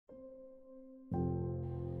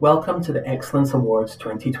Welcome to the Excellence Awards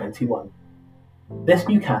 2021. This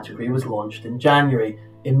new category was launched in January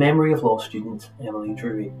in memory of law student Emily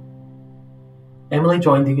Drouet. Emily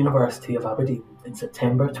joined the University of Aberdeen in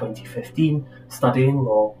September 2015, studying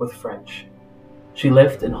law with French. She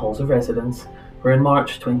lived in halls of residence, where in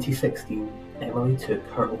March 2016, Emily took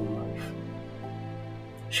her own life.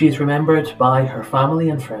 She is remembered by her family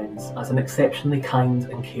and friends as an exceptionally kind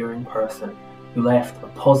and caring person who left a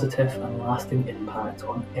positive and lasting impact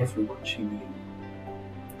on everyone she knew.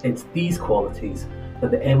 It's these qualities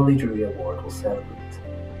that the Emily Drouet Award will celebrate.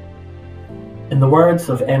 In the words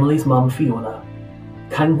of Emily's mum Fiona,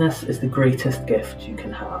 kindness is the greatest gift you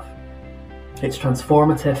can have. It's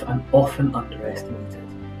transformative and often underestimated.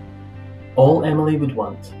 All Emily would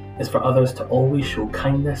want is for others to always show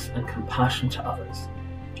kindness and compassion to others,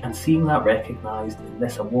 and seeing that recognised in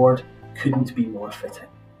this award couldn't be more fitting.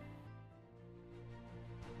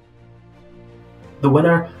 The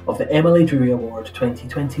winner of the Emily Drouet Award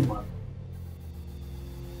 2021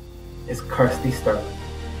 is Kirsty Sterling.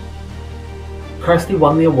 Kirsty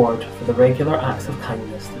won the award for the regular acts of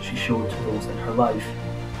kindness that she showed to those in her life,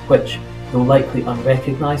 which, though likely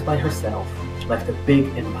unrecognised by herself, left a big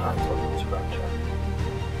impact on those around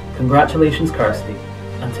her. Congratulations, Kirsty,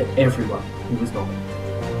 and to everyone who was nominated.